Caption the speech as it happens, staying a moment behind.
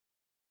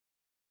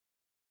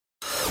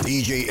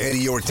DJ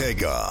Eddie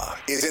Ortega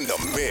is in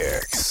the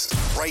mix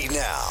right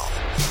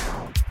now.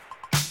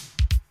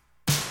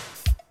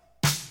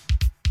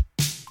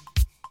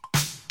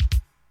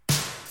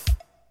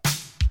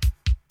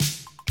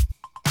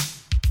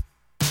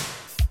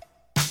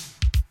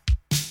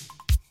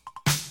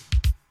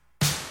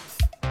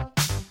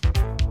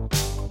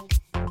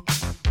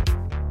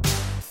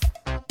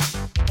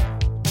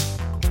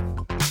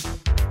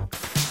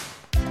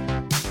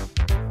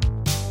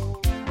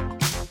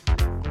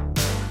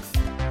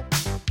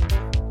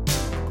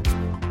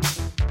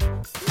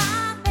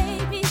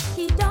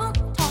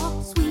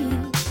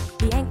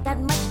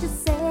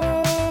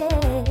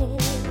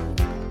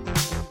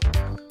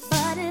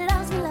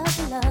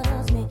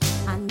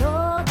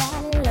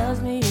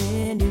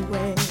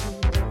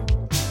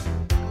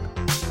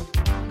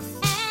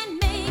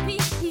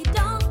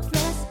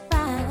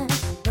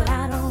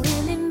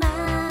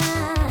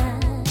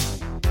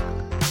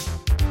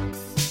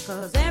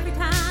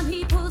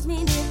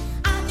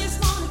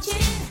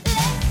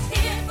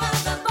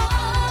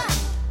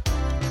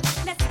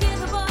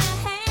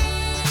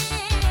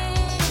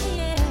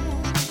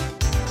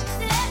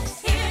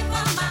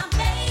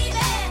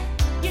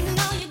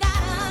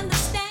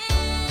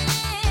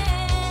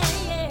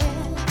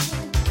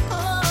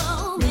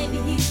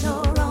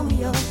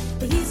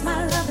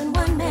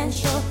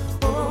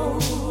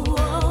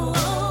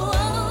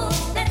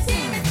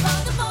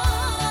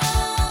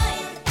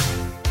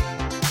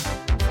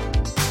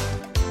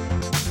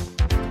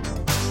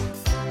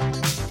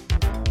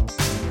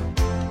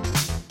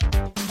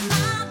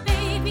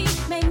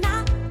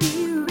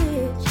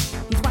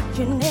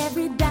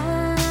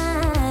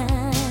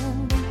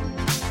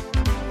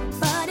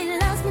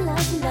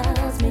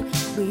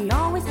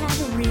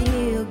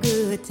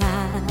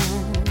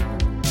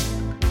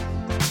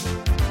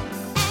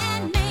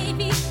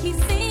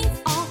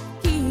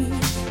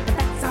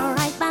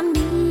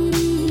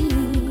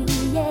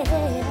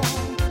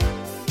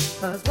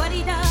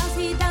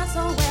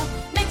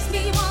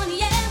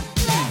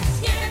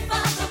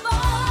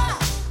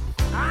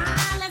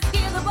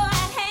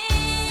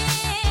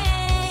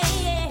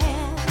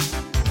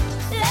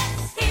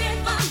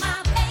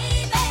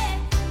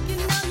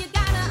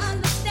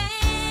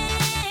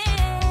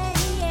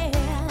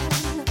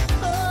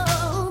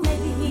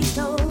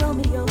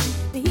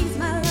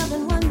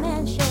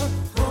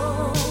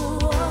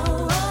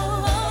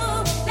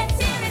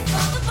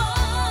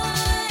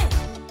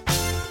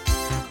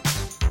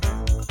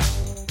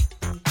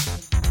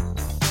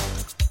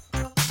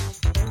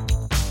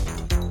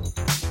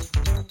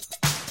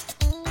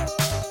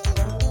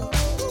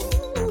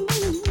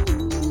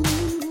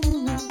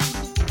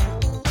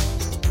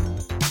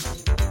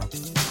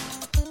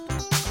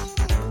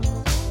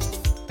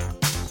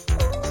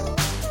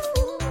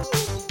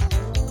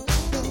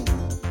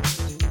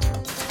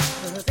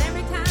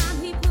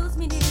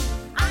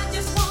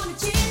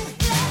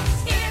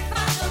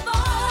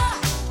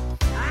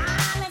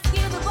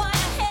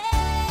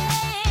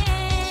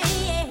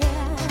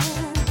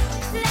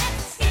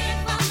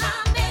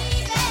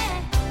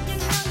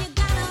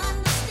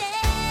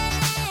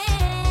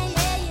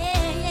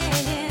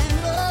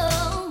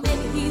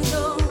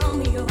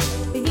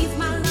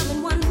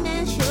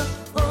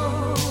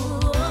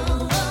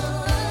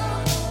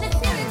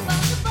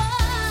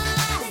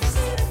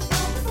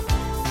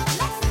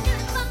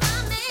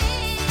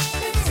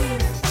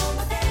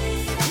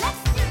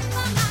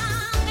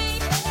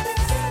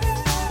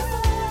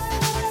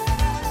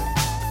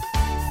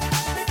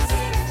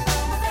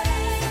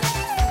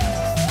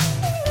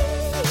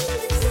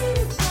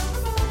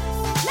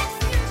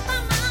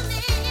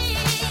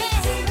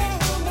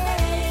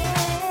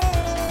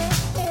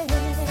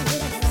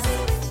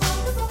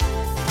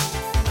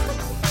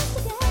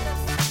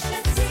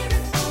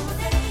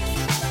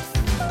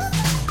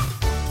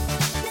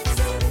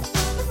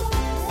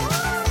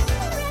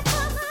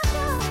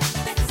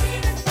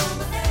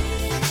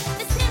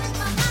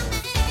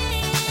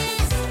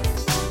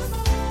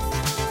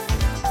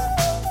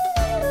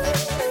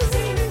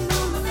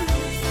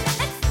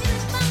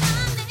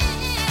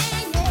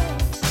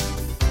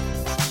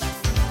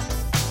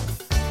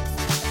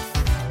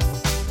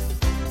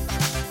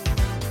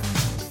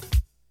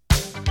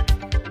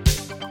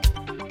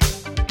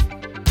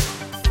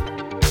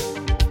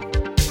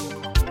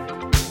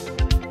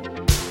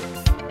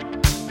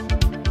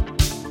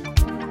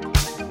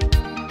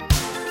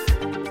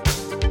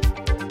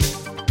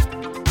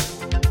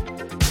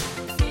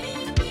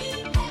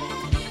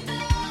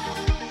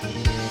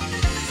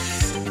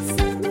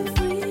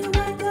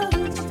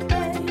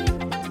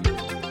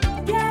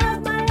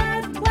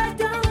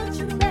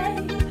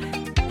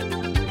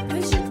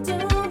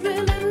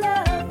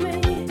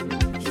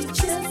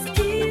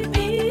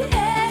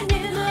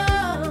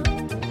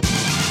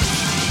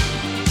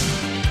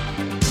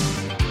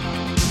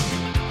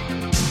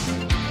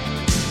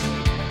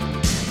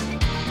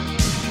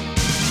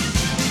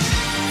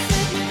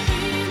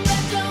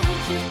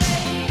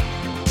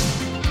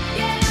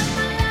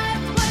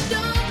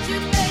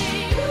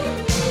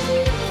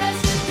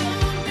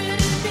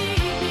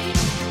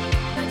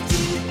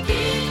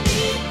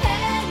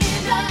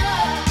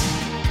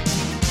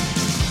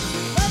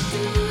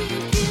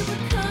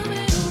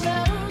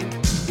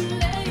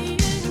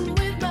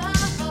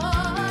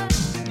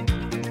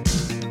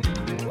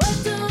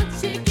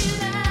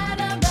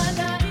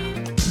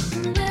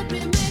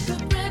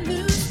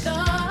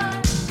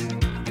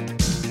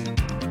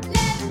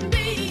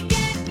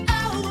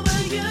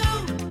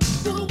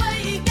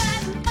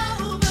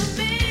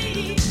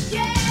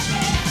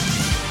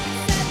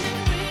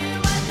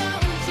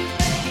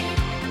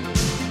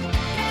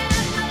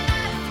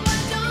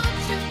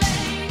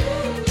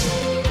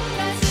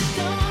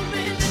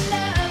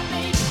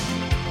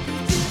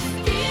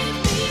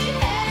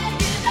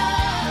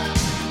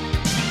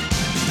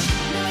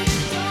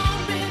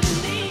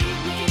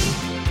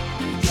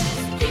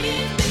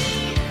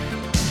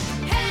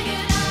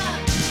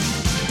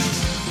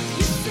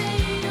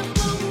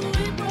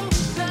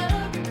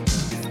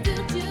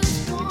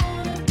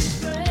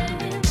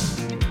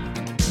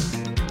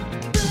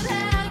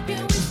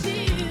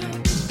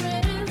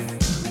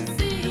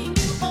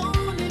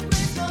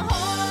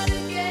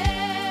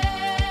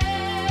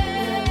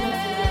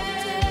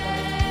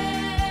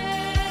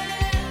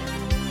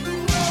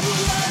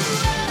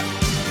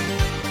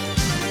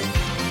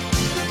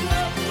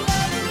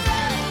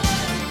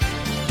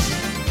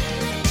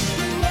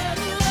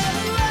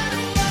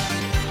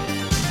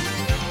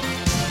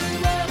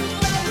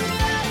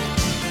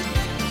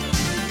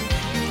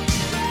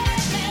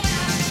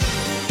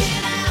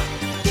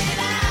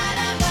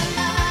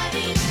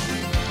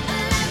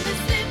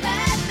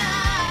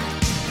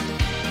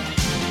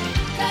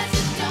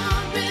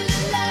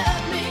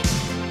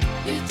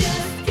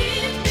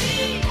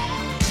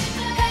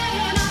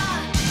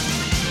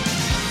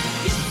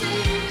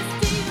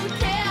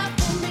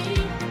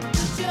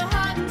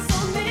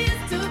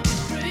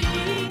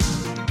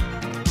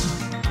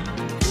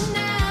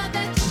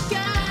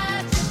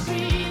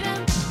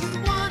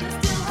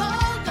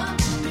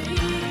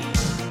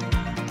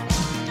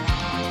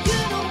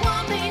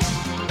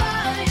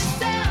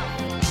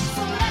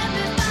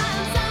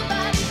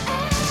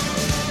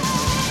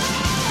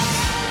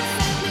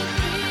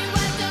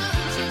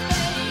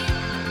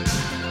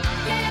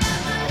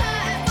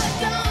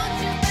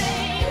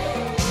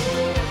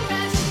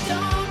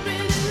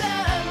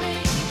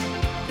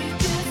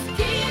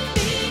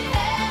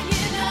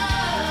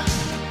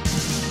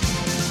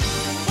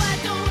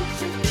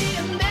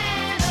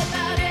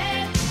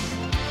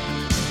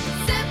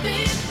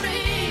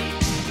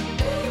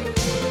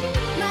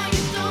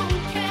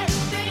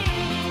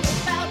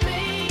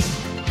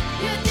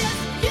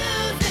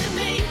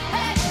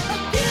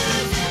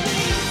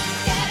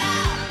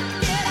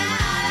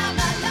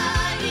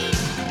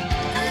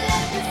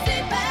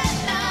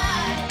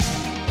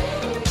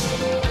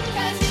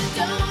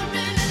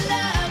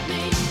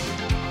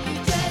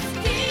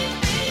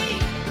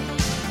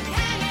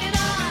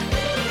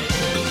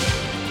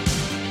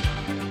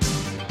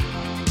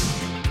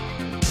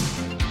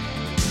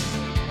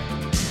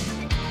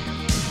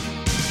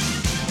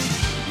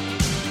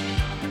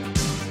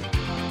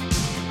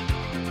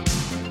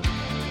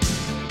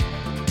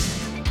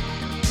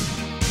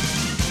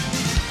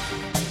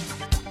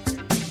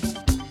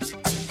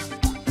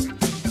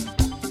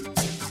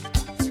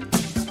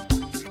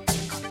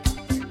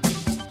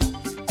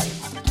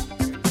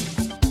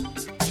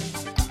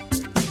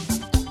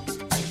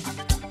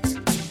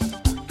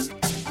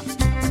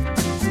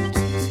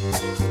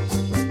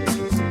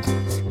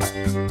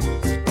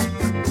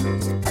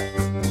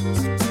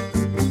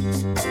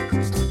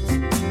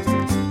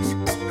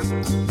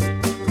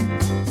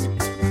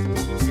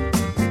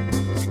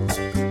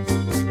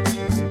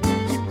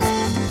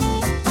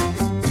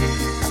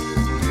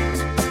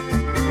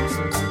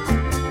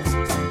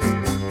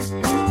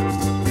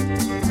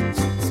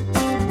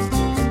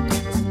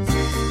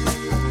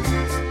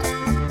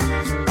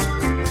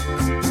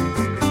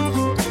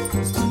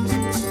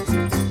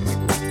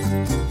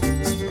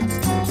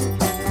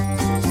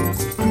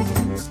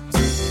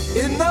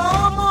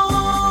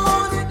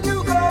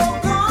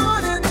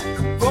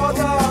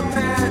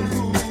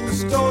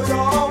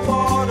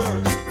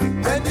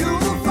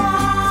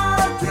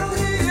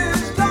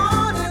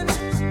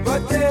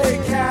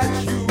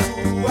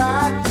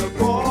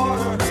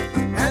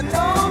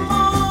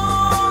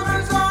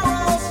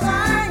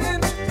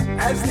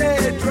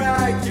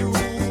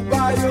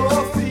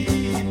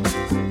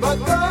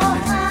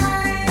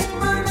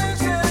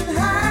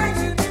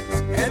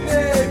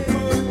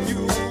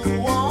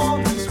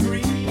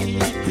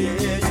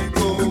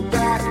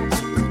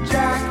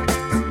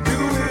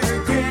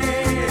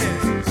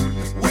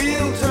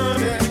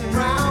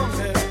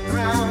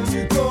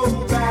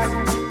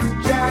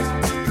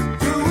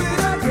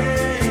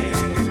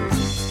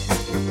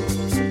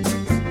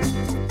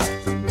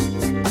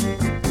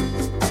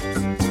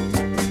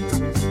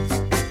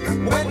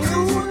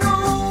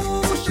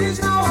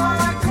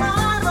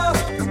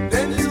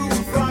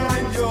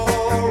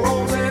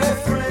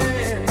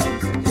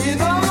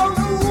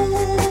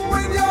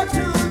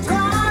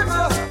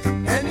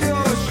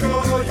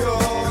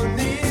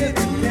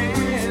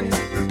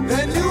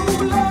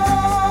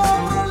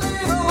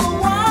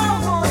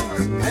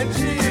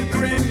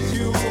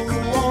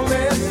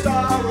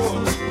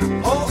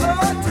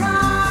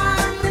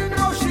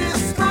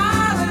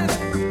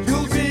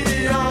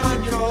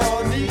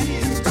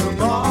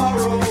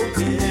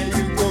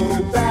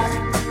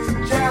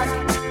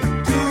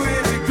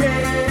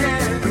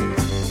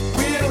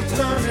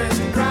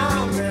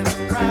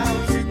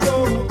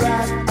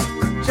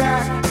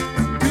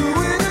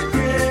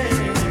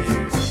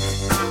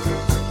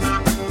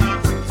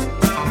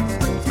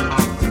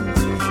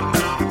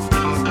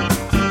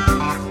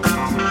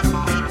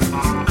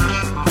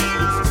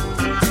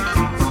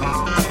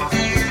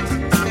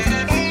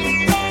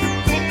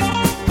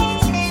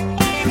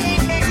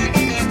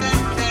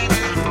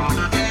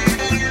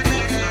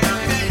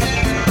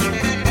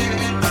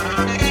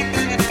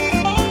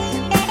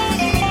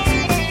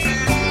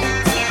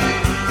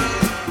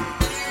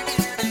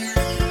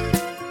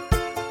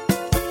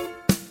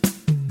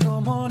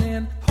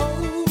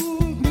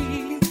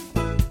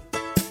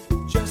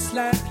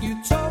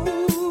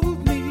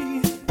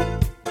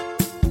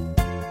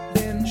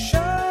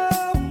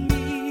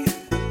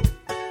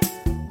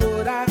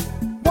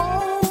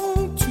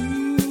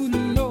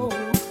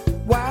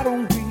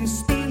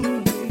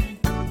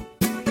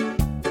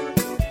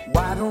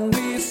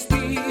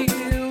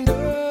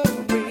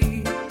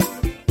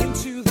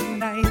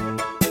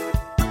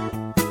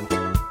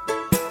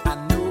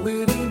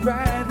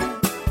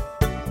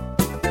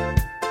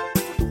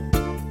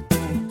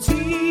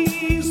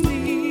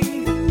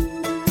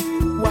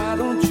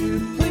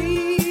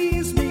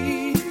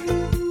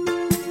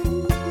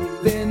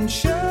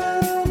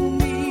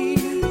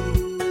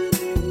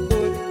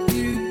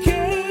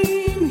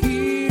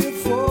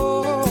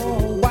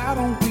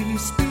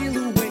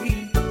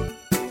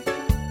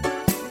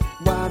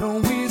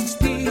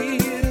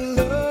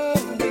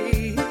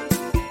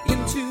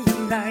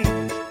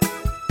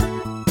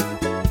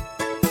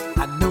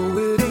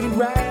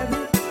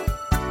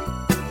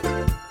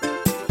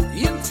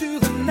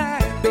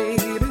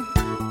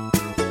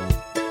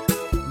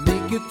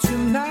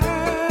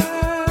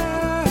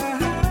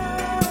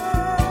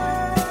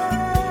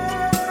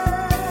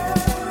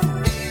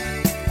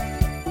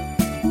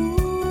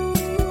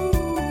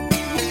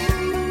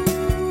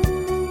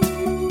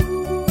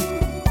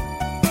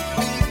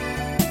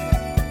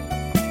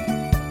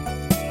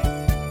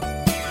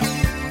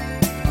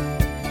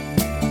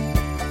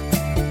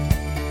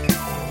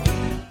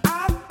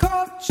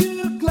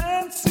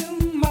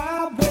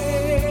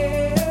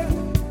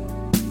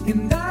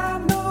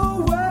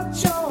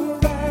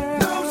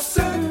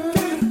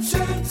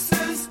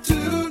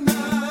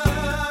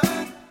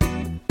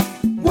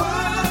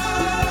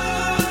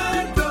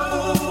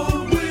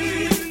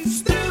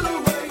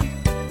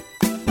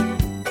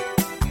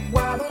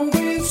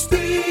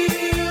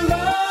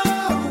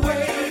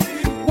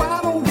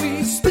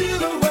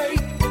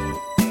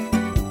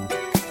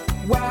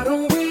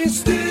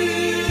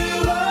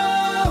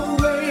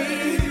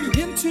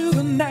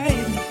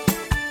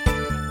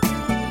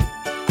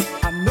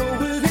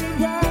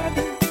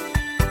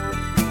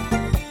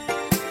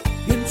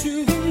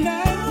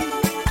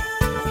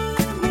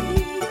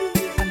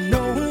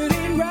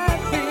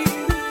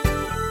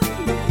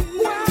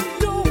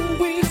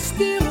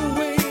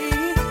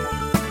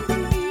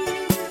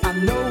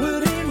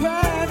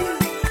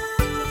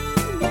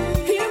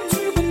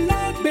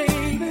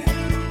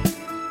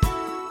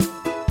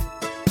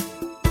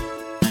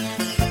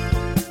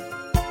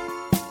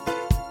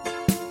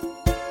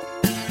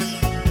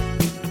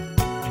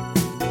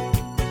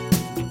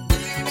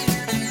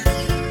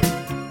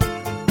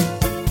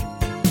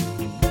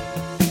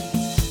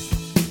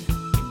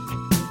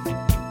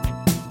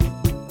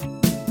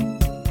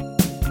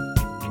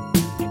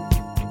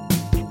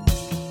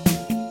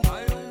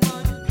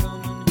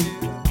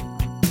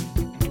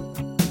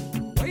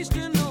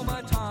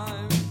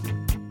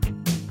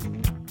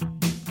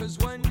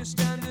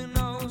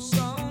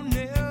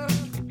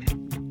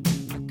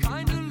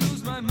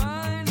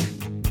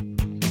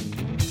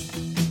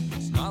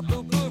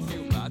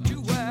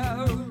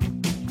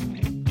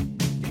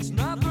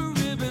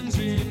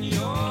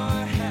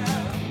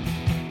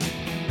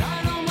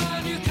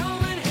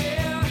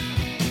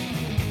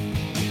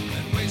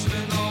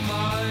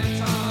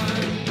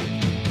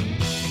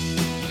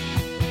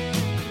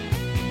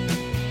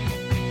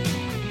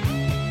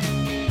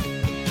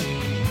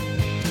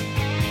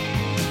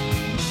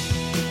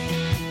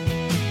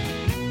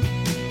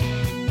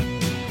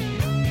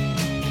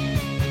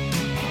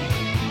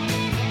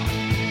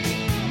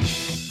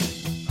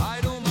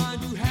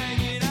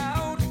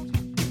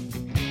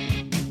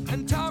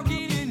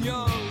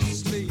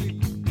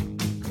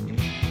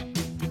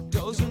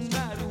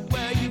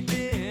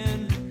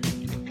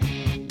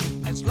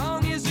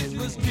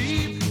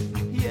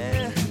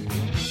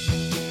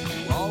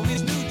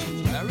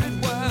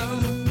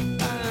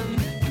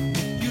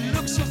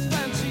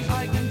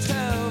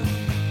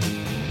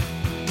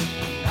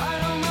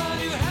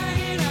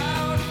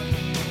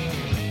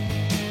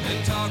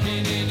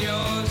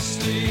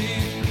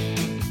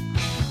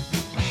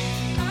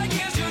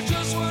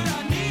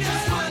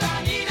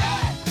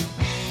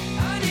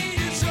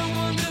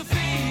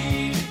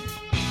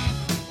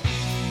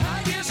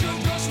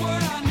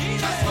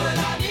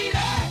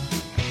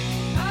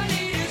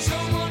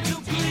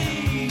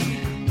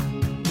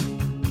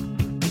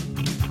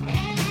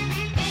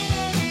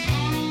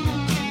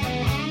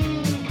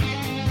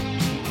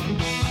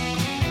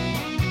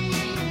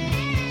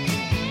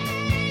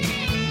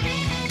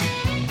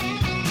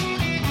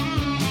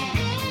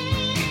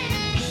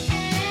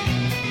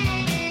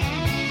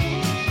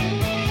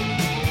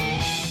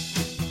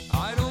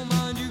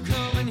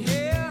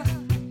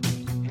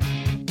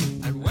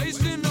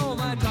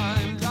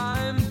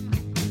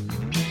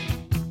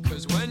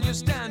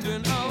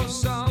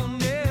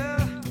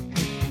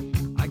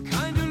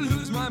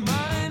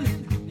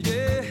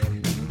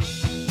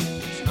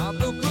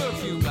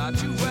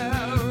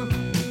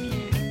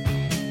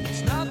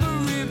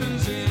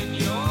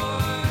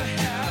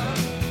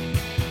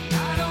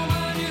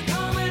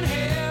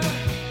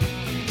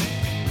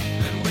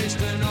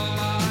 Wasting all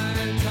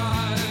my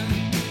time.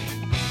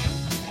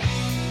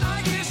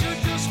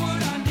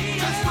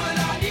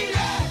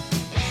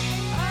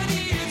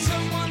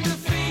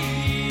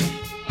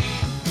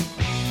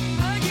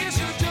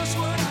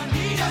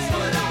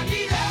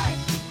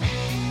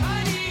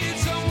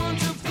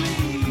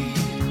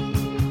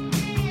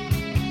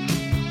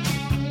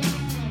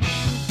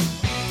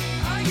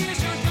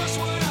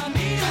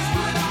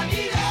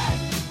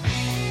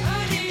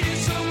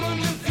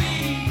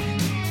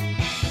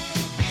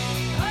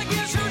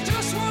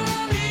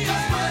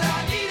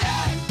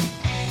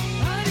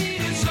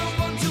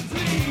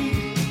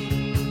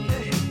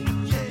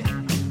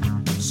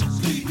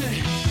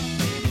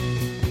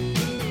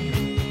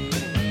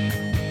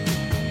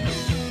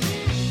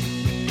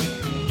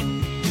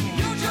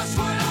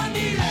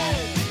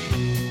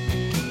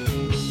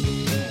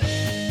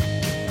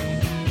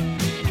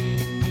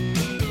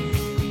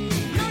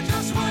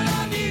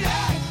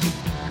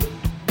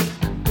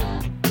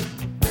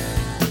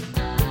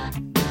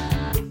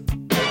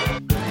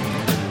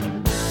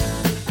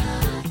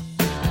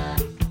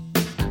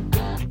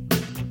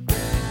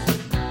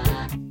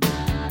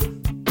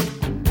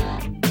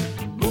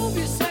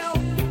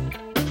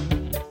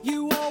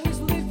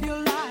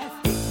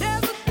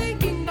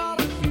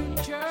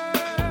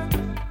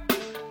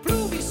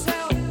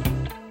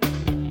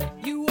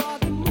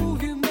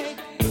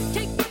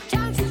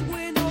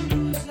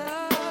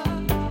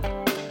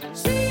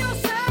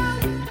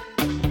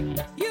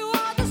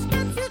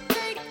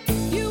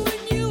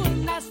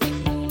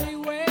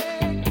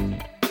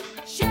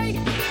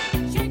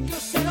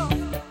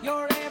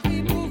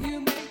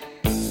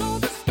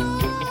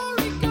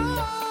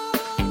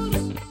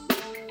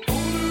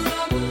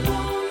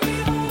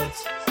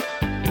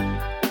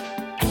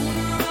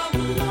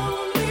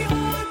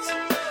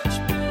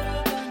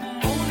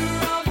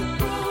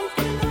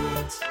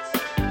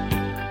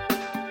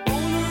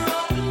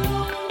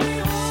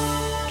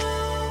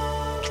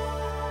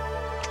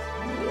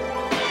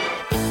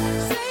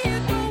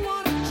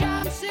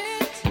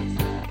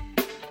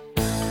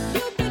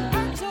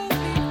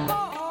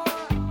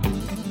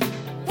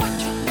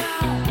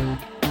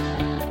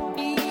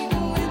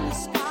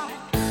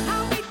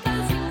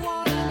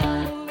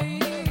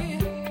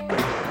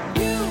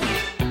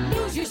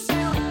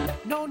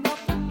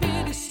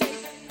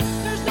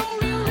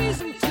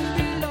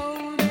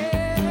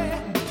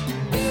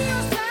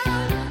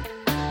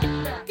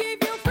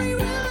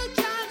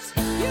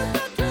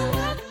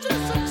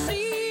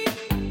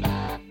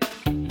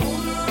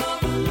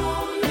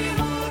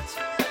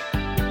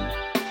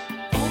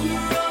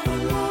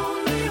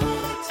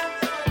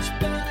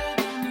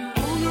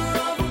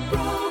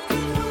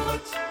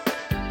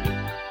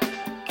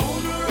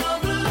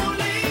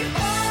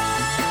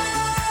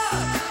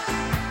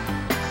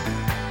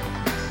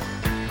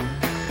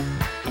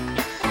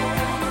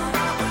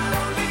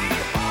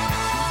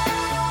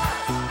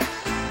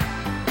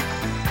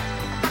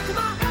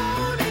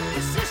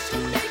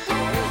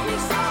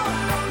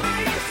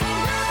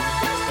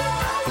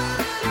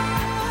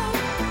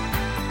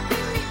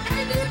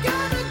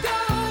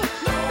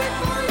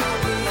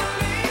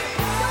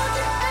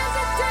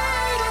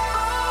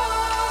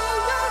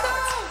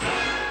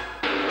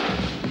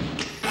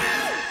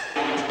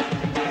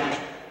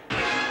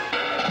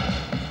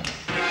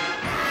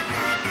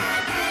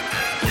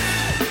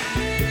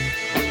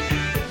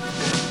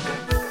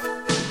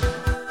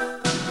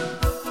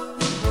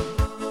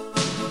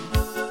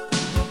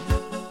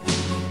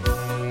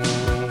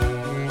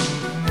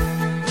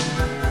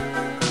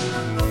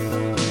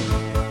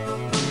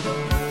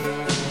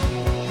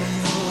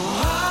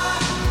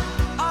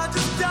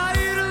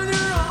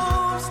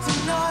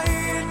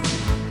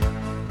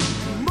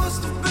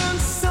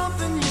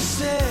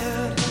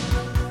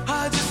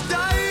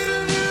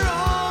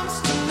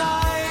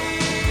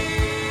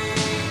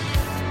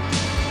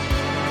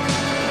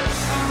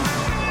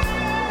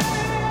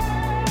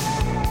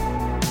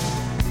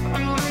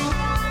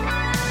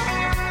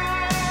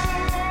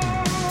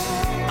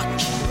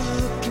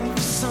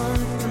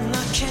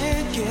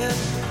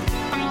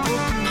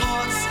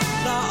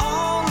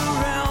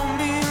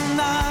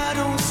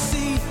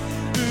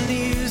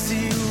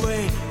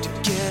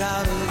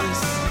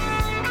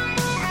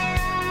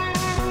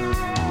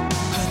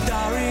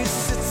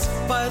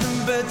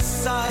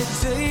 bedside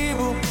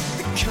table,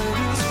 the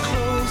curtains are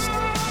closed,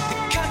 the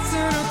cat's in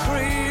a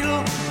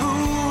cradle. Who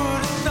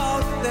would have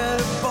thought that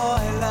a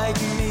boy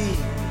like me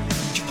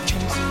could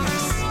come to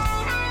this?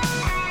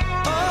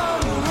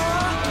 Oh,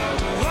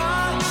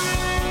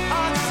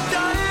 I just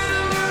died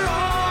in your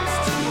arms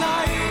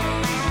tonight.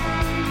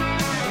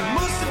 It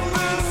must have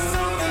been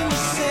something you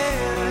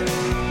said.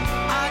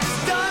 I just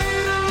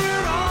died in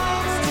your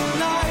arms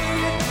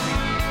tonight.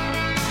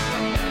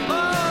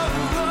 Oh,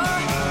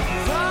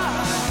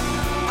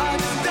 I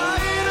just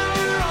died in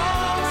your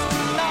arms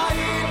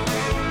tonight.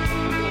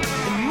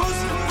 It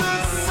must have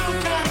been some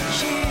kind of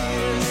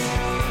kiss.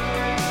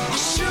 I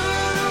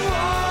should have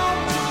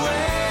walked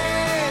away.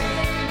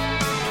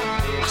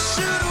 I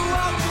should have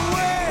walked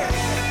away.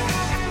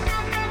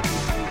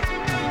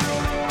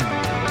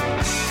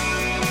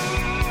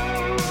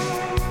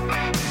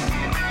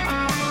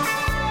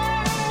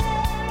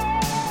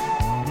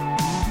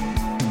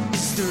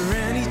 Is there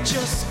any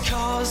just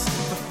cause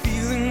for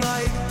feeling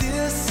like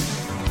this?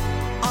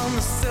 On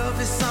the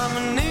surface, I'm a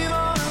name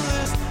on a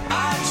list. I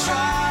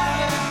try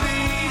to be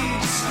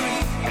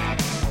discreet,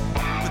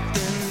 but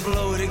then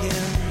blow it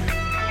again.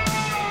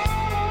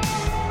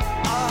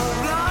 I've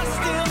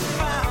lost and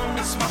found,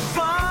 it's my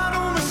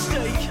final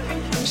mistake.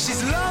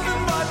 She's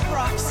loving by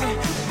proxy,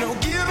 no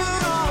give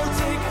and all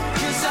take.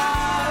 'Cause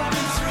I've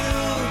been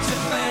thrilled to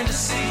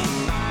fantasy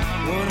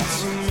one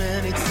too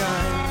many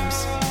times.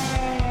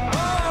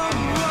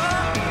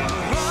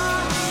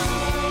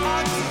 I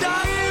just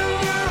died in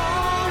your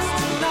arms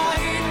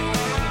tonight.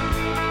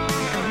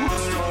 It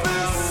must have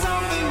been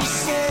something you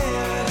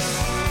said.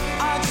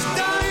 I just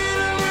died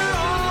in your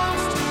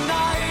arms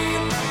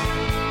tonight.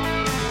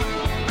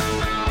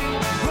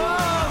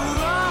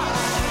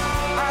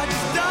 I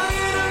just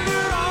died in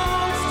your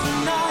arms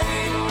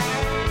tonight.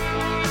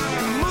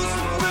 It must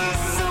have been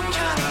some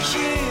kind of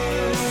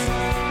kiss.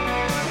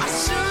 I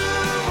should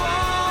have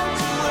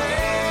walked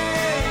away.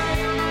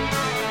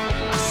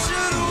 I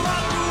should have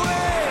walked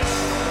away.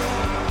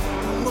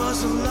 It was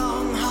a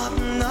long, hot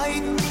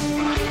night.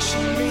 She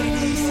made it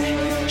easy.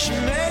 She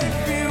made it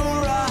feel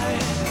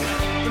right.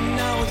 But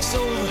now it's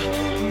over.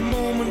 The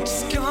moment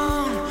is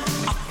gone.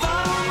 I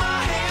found my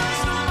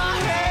hands on my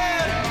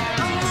head.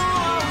 I know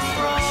I was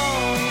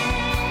wrong.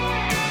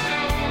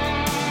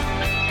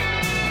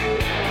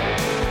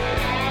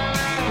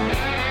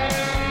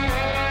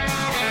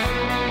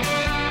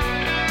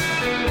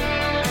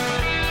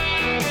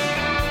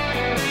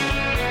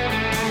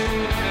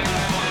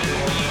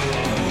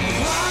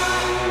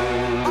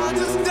 I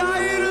just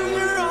died in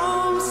your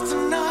arms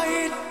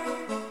tonight.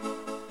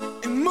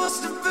 It must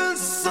have been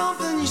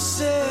something you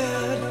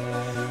said.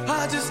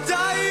 I just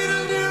died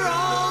in your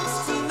arms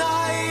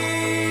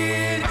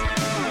tonight.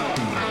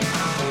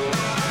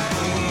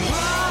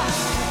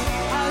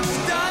 I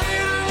just died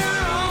in your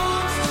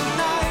arms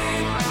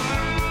tonight.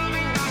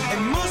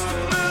 It must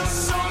have been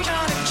some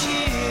kind of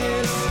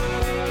kiss.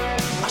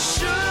 I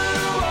should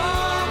have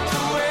walked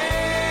away.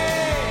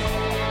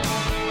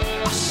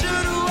 I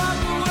should have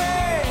walked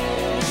away.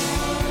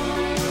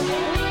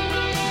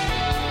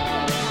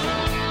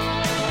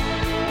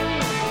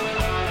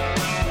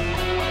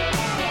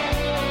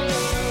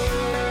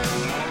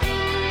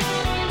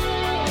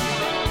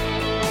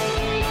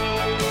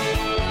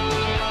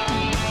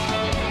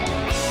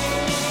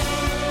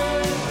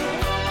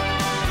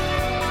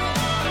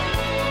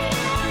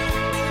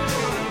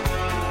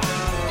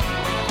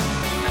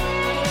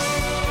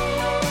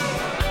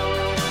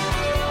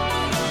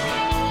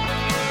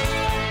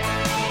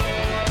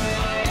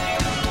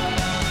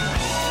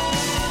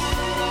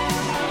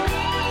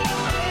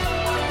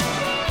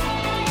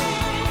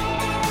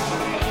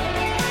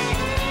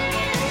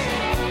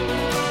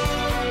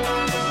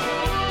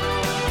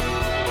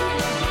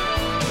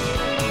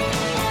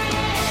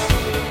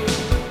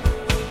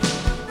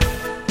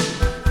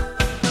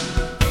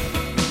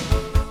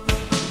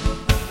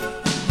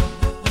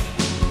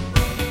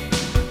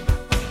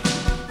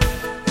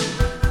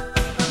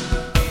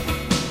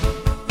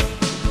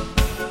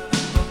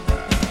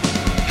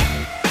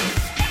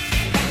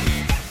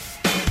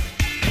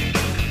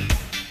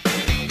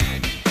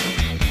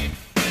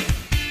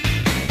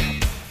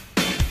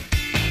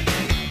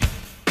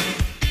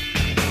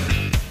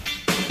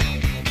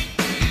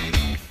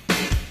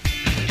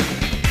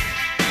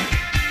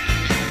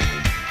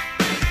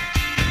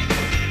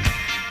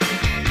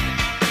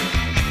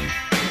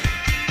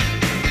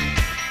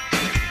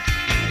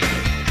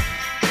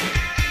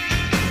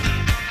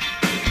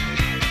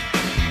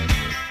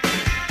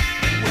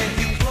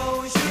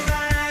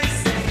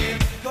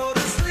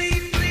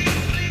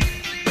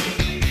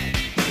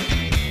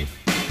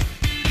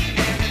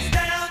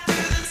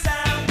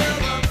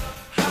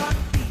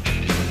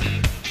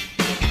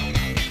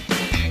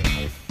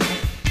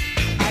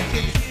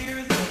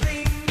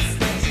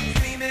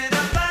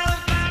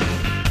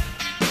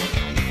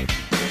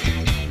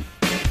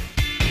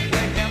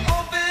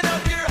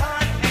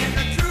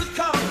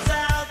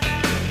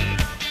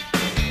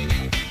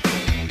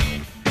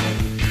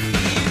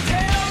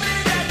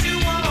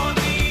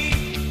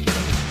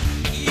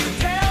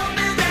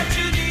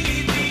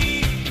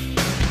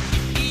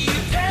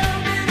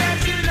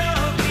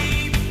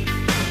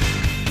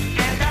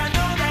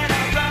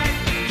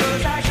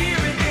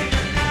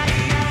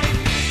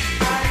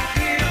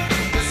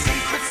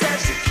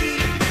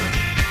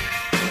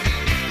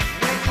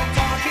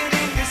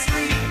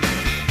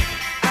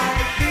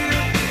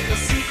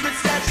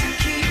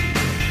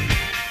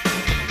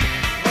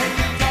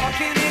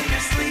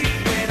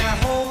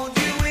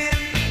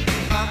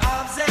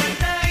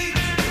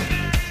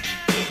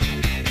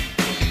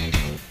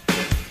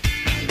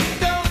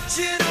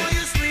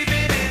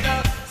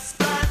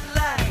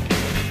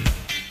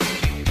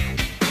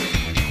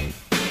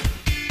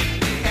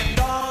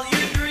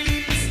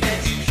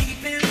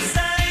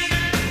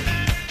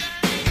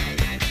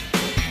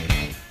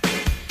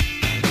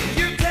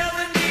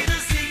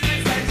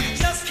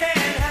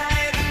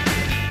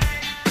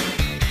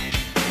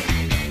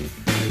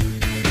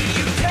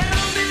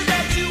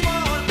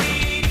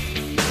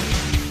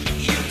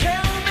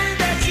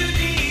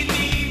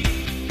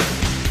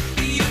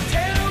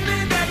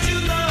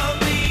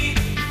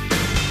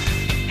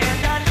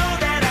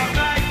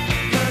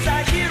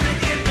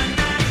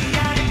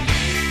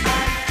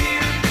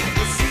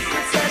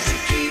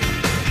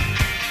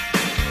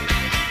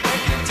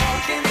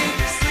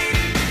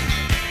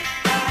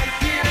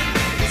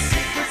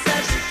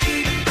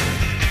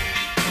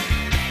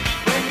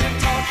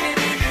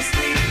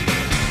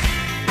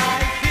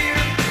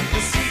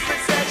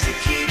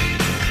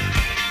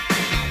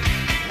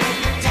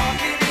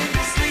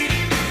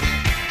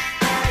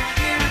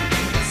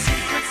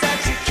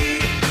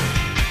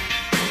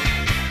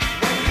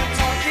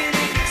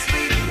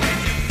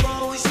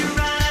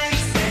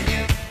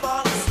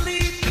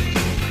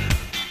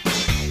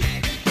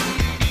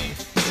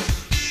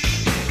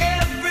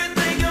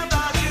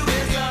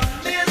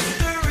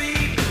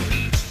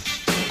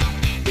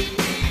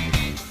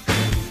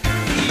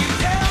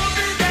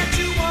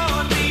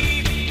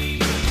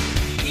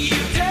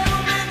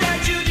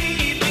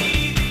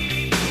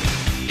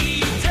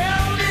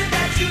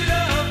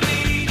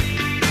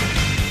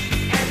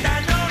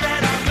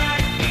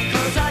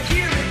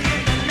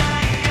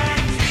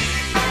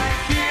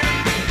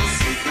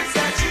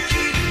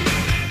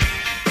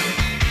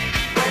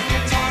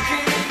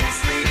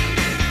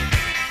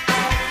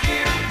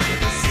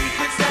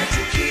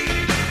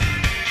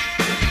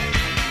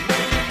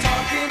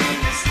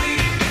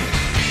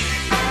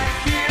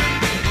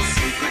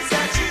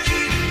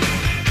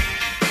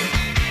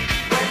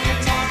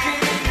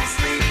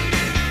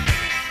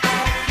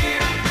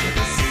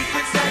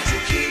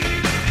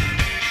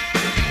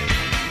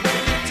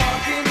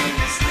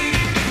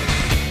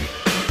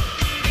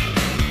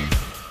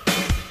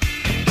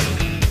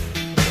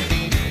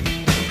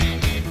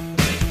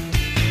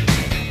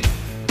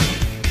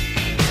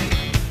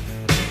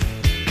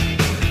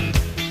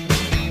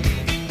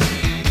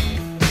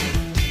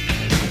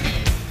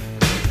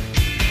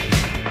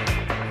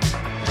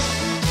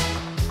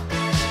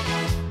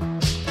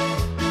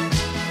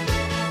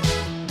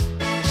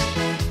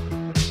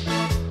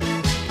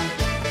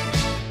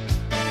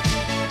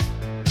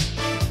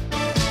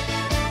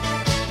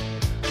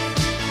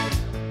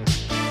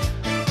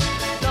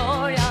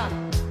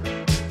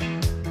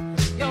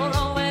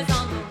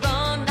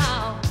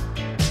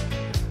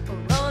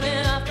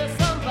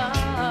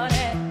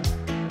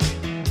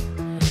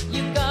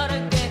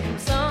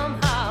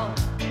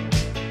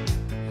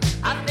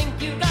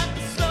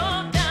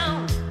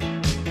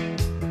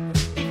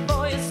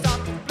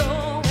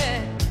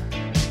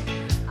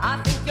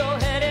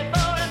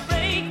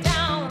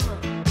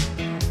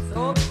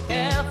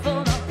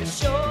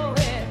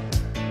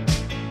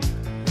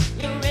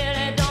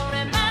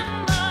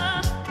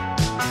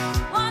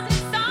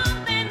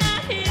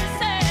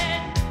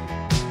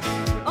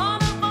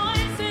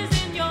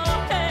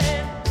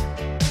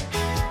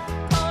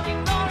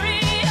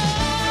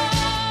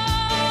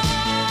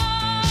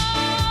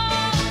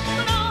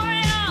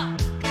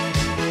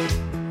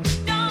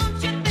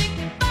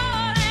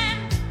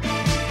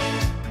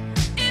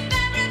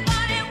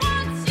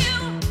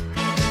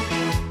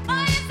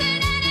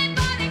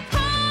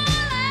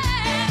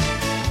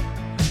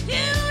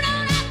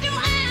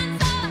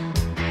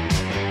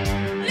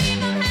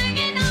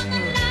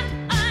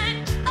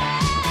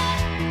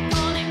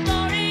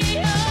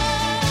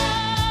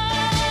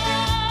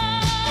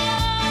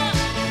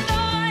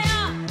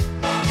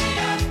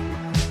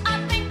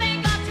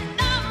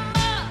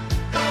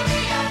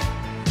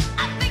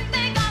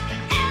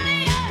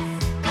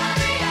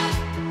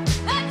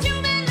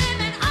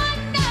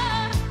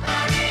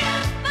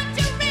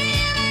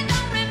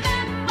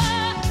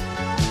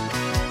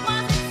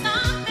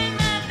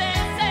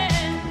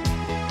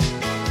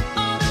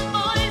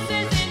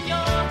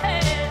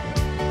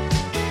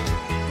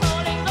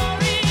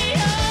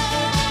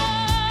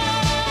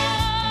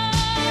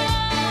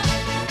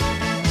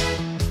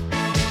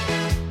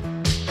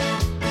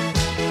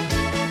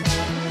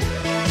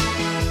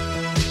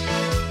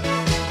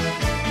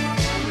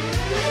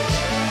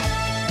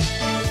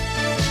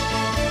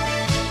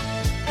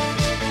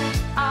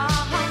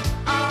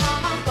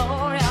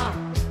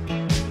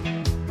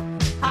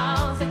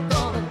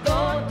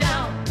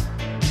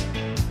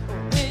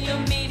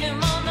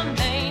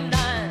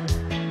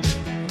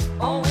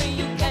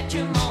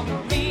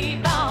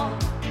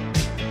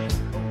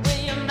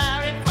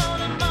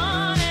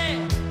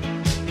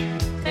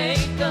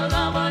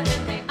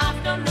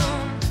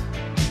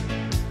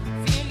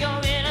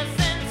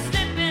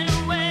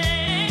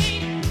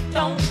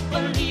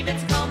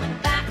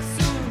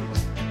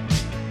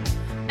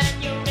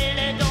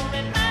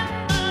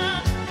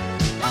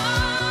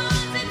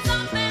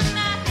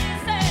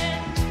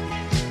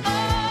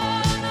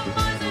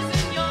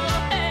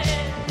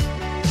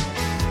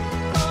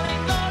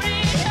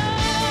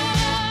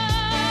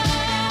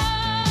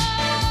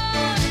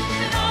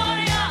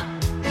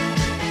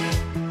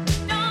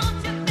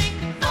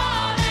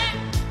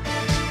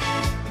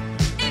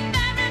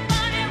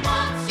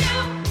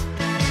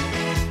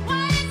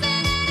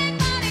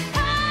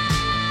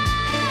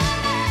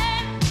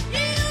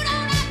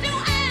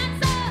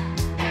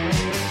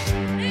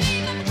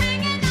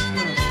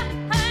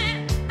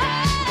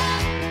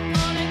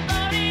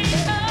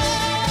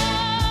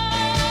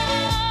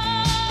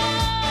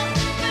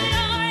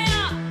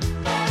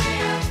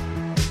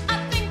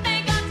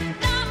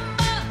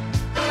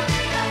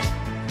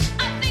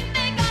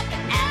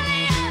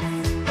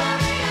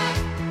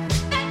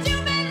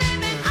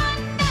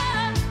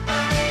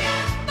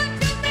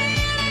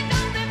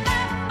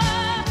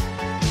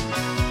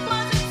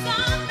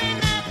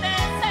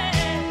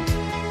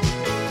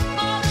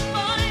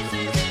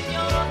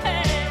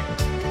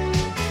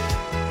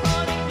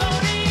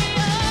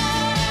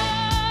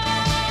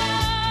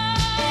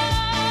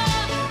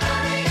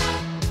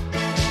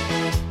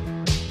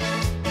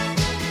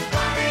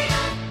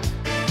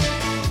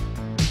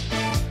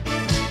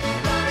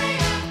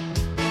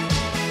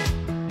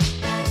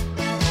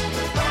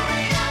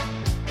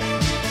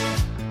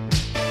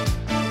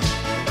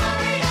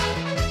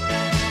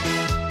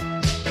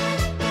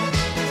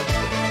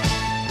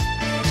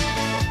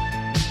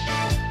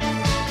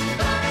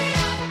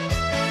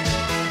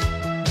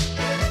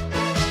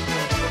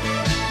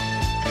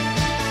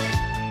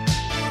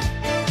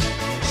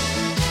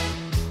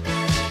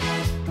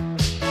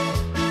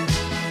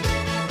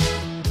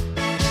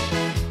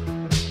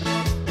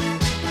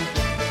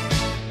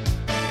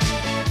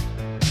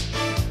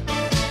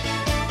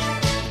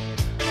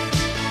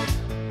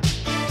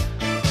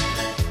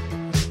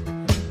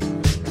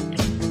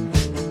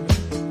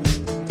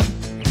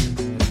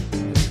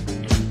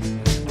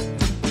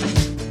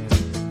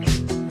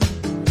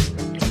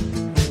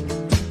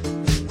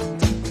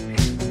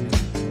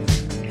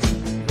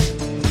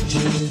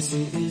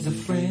 Jesse is a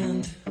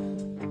friend.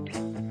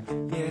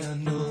 Yeah, I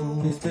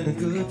know he's been a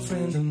good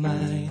friend of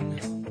mine.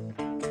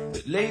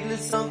 But lately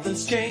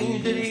something's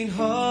changed, it ain't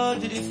hard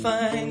to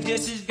define.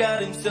 Jesse's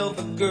got himself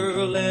a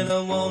girl and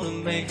I wanna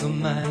make her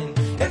mine.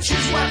 And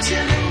she's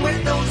watching him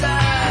with those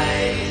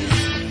eyes,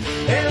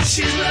 and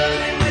she's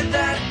loving with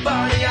that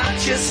body, I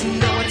just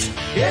know it.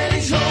 And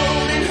he's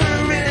holding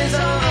her in his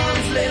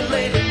arms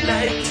late at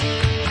night.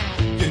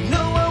 You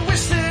know, I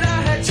wish that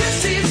I had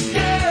Jesse's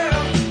girl.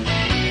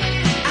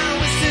 I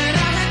wish that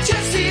I had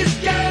Jesse's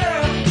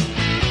girl.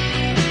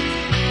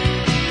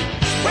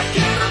 Where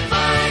can I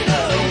find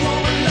a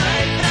woman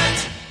like that?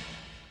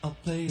 I'll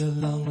play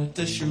along with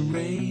the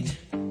charade.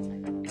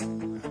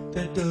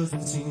 There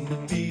doesn't seem to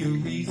be a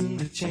reason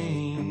to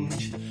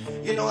change.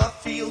 You know, I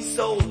feel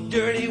so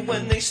dirty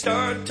when they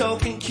start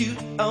talking cute.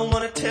 I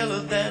wanna tell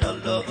her that I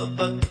love her,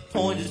 but the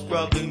point is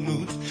probably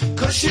moot.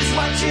 Cause she's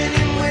watching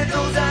him with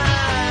those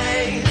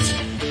eyes,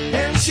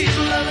 and she's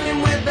loving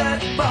him with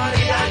that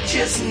body, I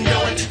just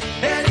know it.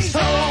 And he's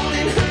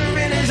holding her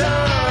in his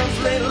arms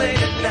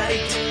late at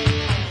night.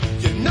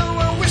 You know,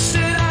 I wish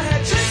that I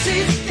had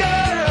Jesse's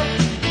girl.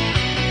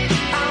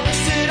 I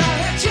wish that I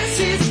had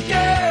Jesse's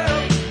girl.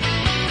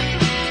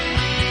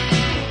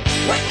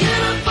 Where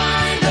can I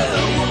find a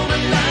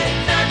woman like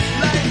that,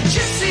 like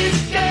Jesse's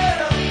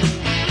girl?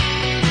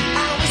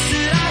 I wish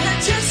that I had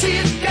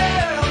Jesse's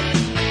girl.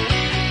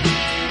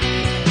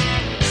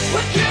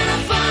 Where can I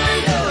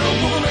find a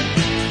woman?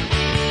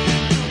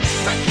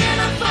 Where can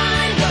I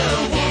find a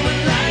woman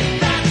like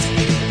that?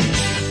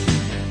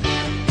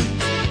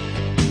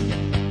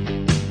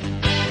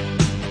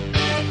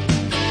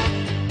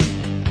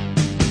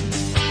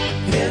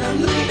 And I'm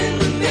looking in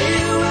the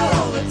mirror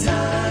all the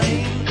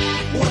time,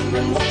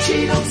 wondering what she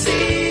don't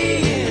see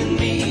in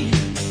me.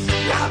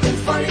 I've been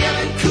funny, I've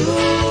been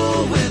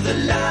cool with the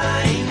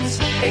lines.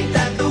 Ain't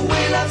that the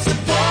way love's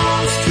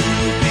supposed to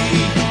be?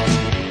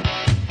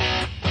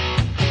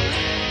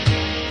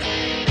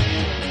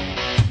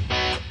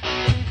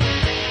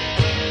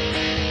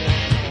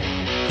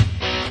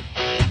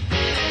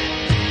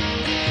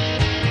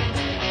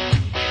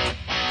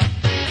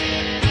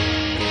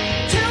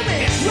 Tell me,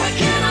 where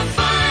can I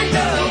find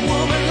a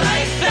woman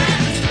like that?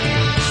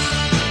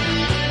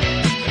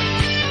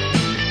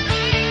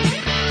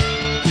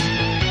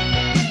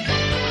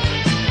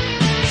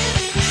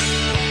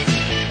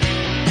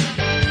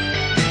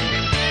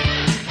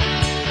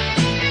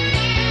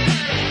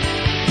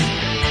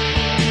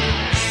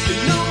 You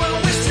know, I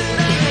wish that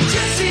I had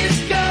Jesse's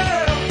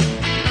girl.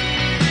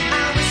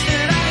 I wish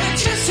that I had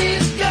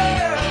Jesse's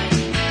girl.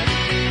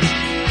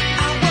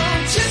 I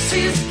want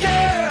Jesse's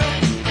girl.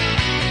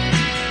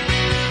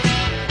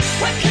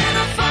 Where can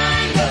I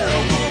find a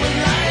woman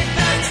like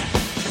that?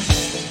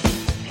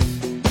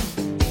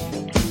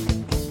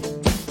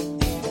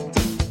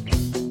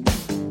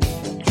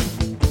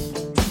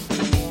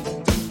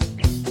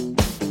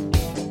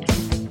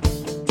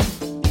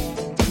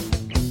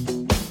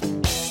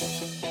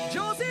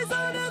 Josie's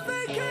on a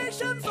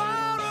vacation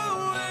far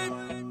away.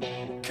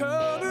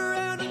 Come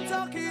around and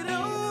talk it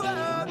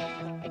over.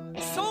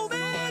 So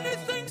many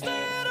things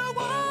that I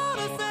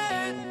wanna say.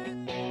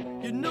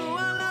 You know,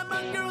 I like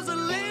my girls a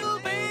little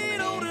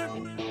bit older.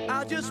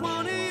 I just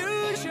wanna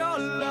use your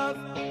love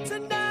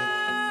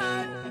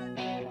tonight.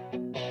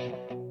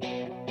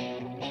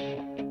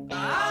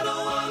 I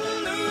don't wanna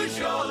lose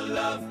your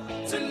love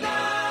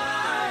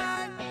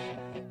tonight.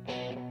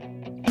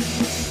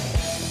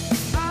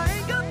 I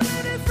ain't got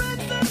many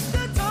friends left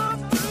to talk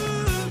to.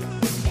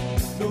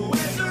 No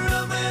answer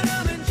of it,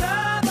 I'm in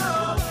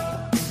trouble.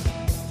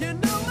 You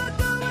know I'd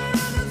do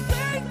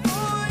anything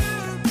for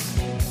you.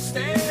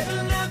 Stay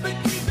alive and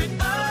keep it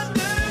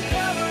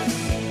undercover.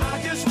 I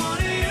just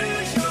wanna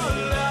use your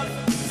love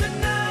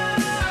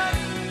tonight.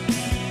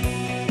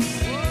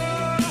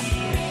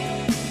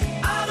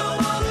 I don't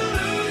wanna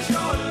lose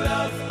your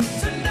love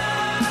tonight.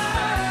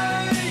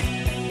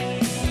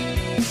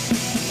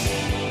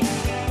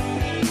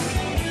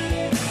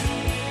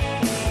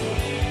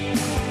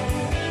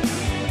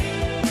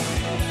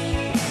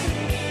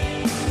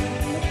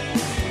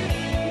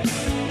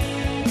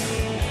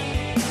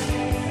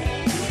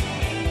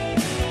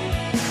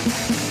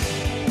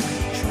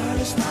 Try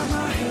to stop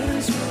my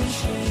hands from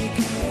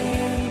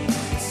shaking.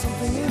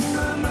 Something in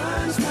my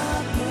mind's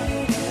not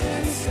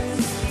making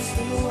sense. It's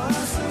been a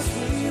while since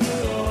we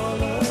were all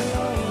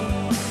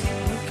alone.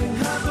 Looking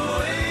at the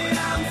way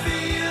I'm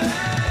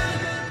feeling.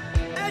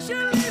 As you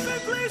leave the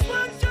place,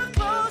 once you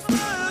close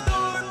the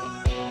door.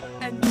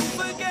 And don't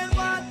forget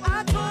what I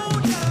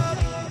told you.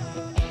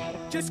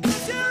 Just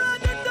 'cause you're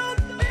under,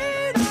 don't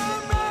mean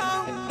I'm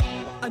wrong.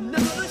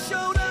 Another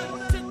shoulder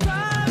to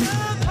cry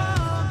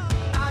upon.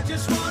 I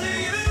just wanna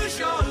use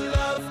your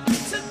love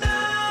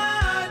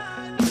tonight.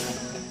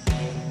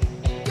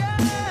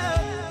 Yeah,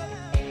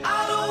 I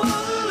don't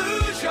wanna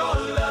lose your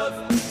love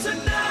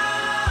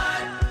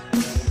tonight.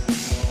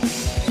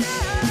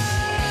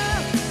 Yeah,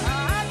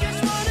 I just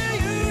wanna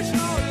use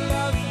your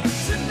love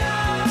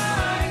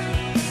tonight.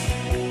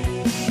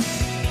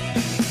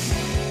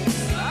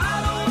 I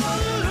don't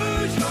wanna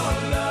lose your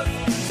love.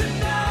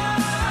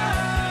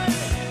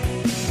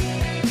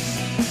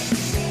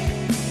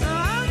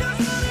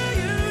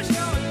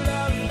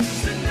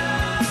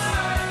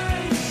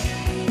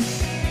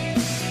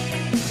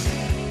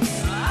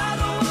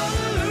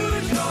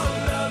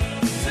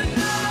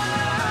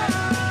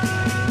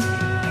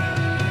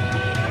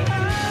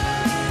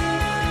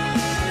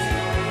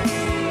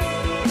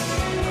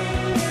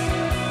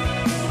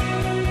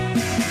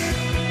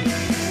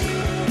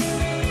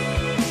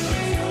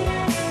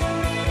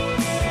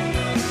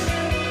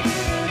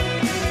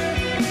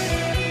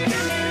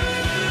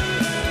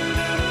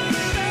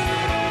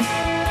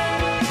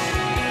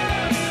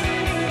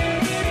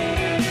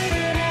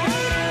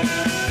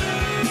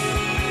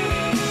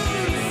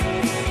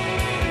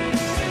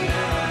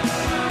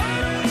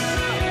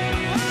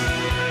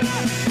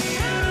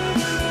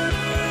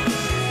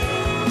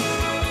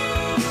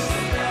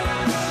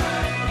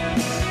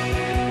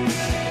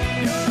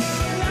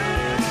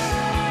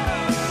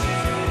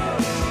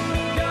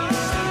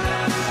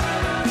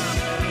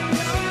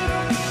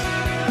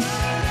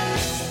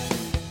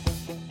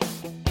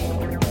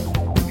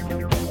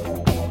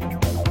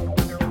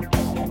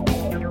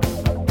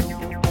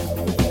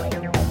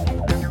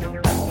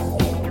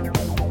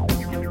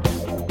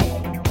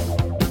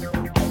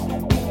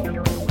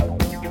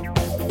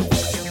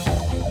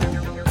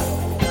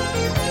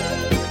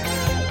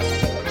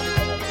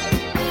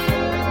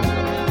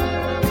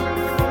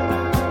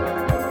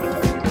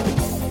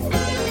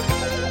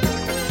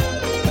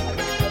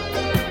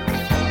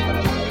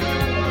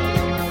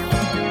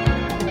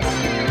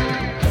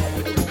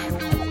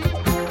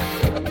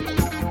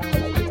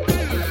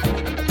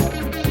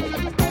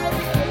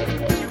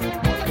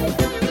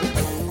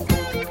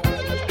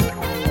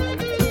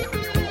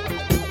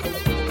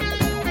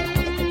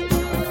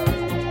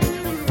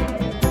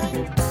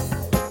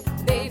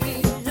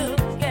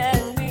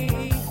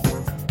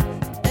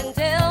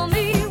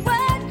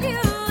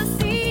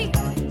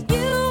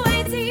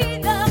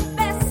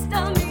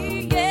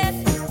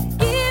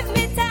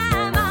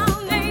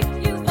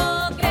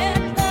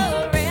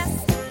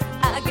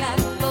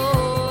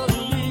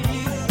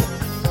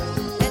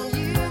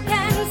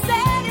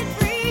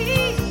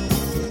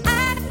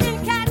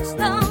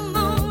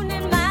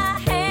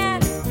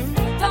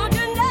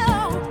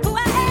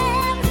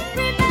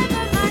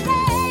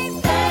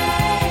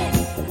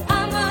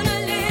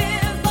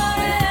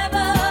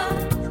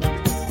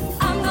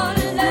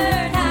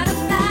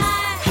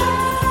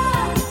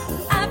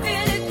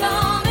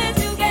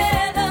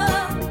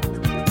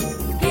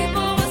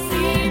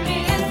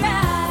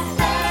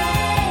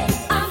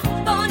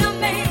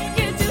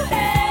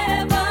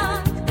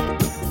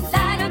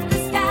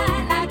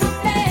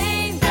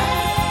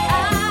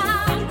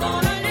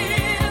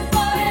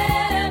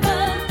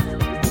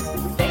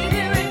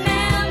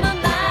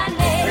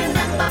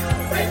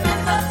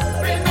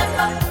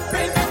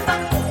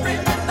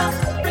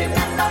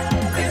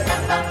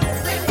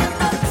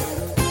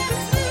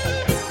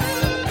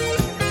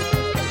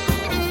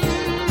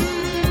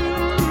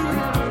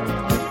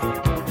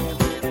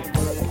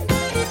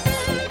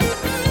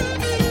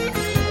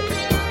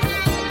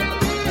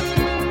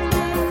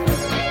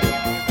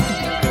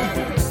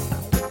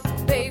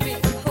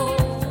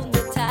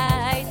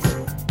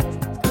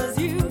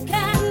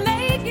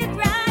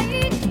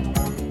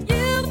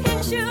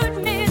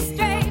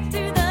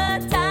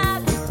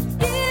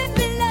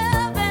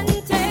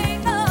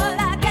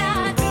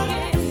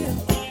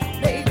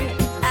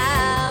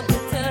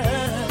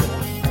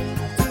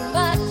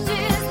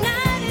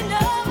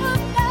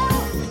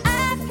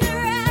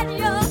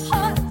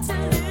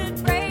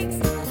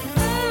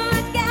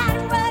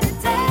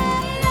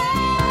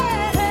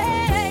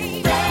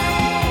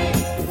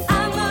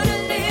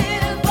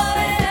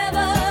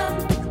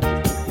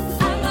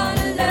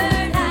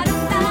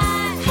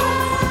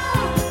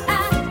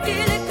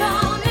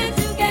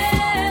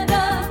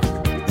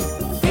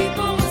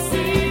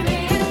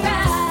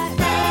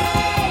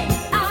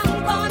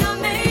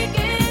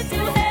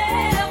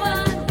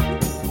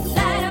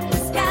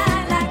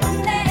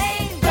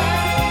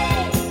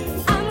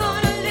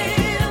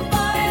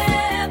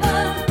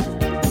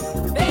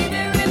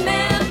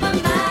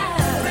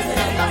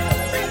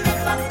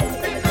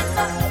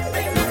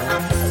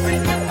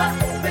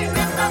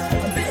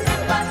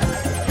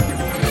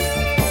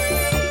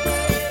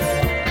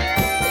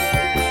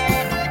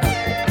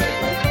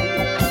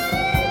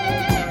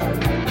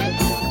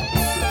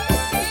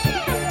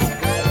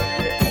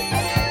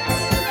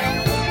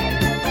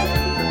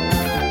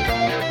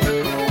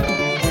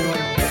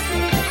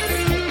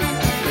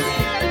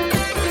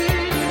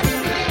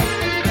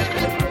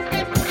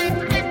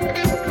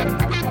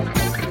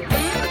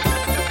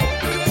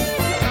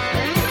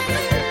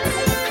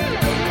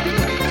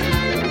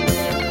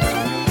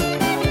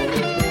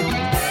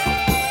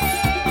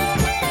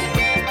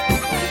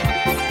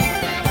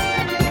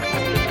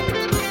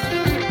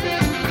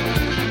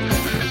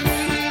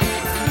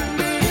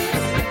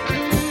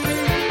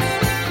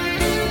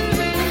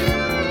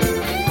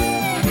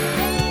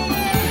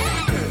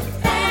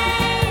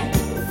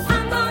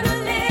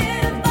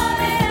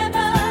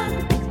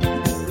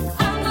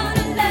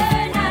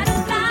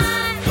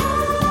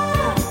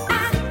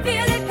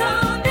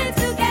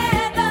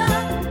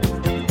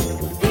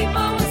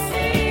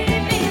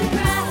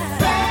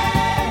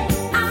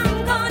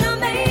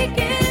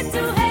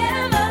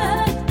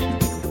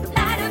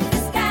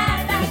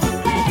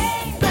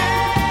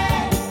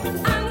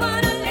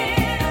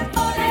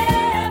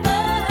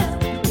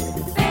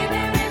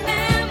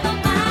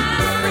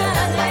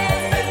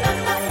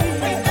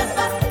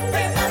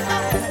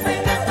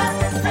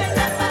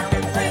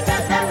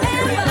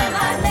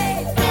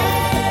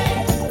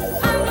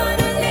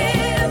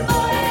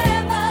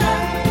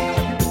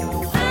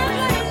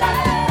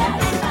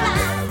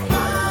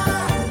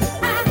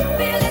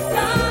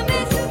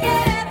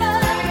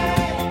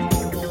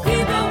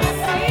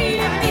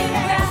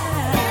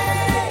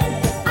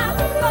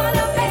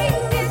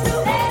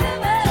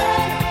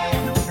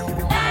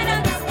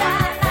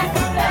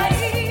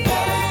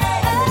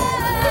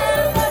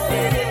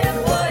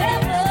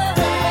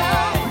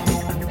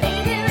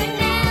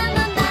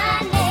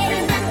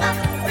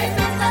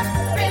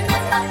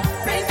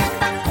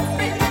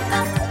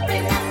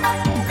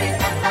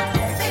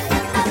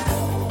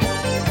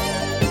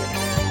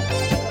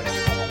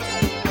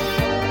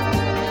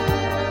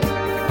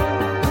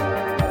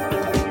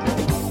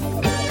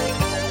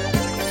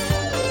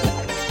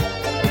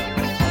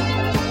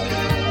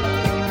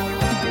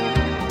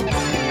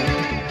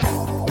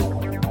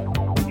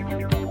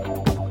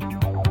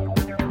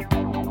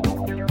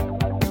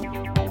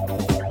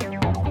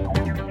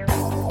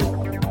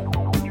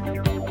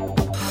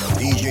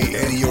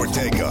 Kenny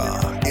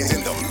Ortega is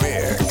in the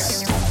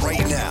mix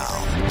right now.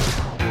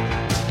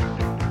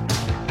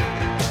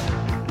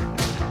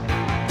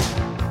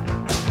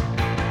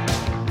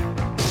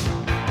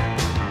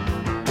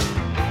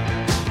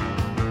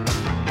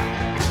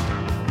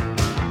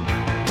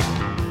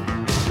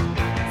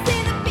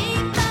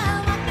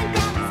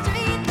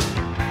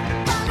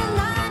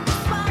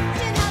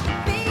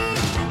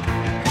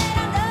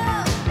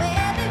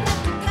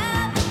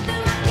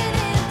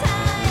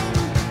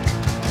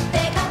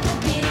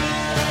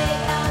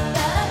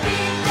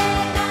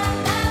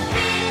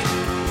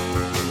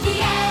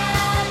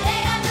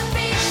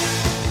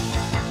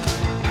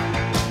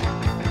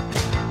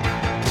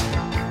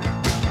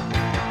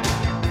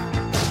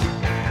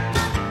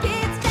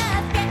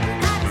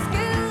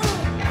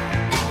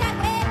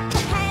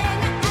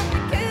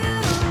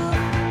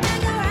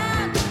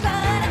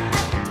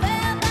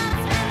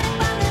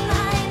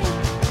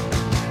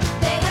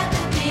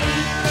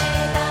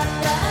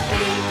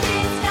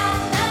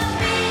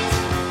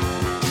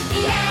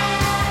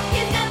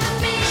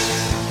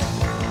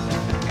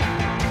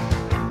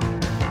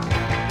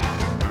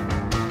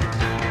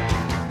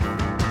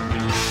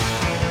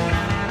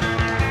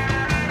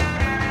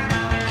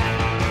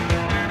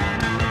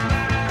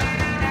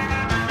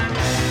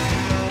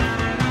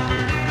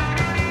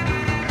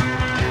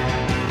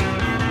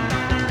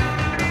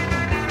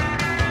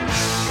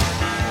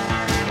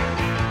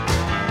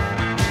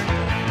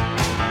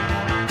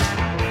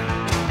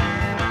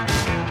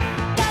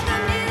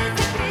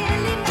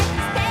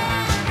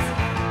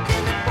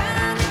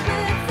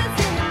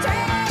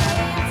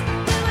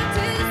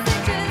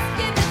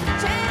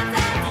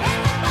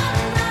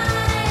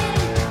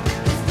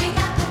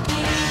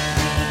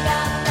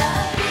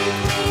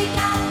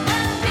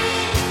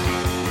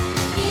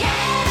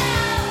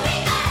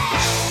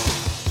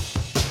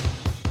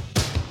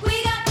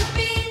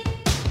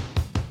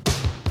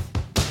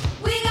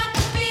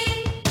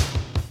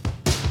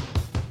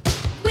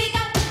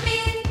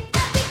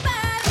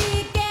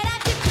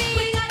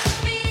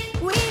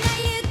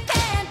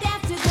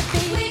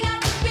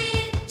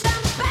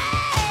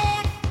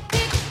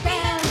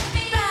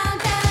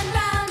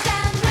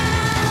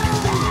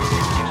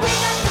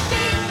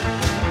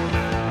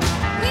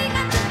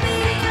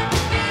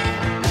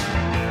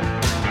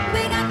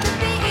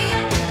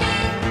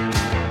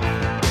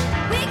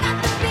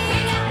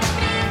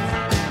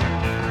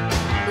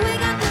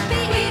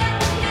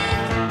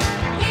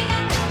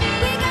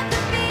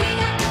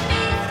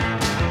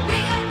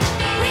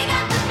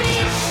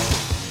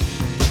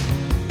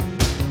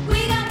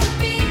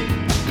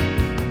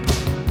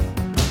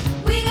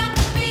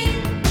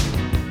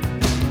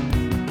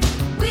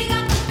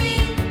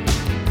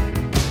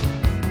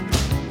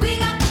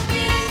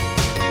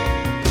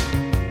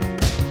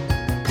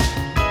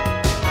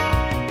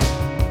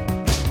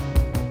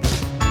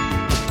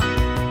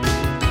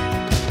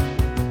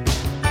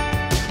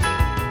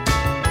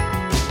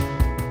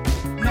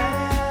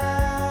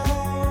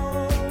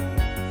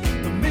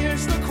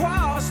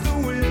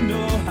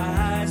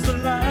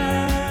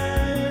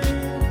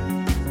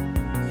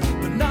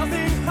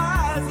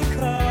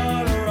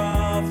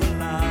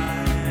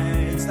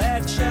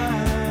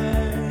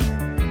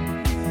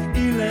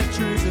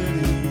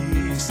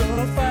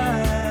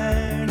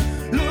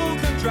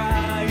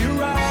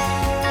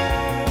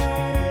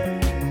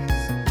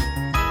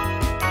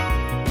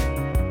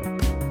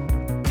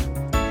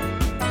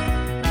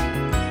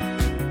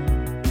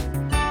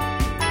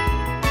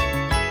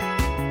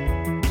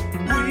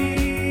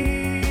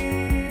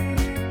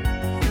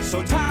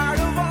 So tired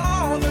of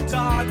all the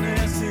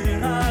darkness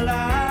in our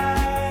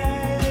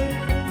lives,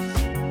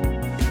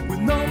 with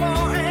no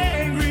more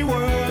angry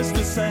words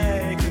to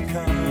say can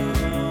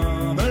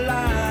come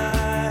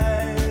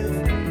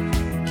alive.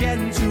 Get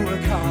into a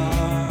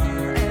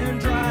car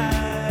and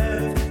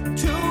drive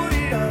to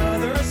the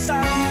other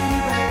side.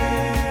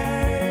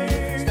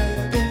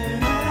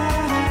 Stepping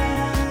out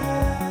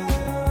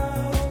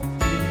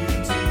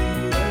into the light, into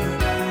the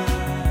light.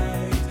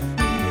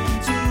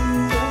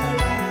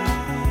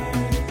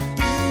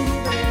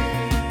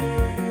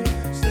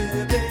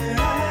 Stepping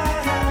out into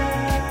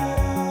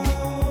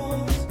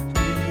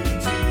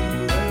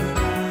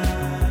the light,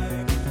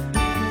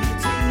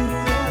 into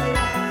the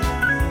light.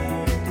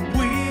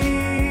 We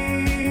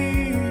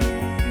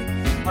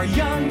are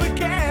young but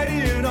getting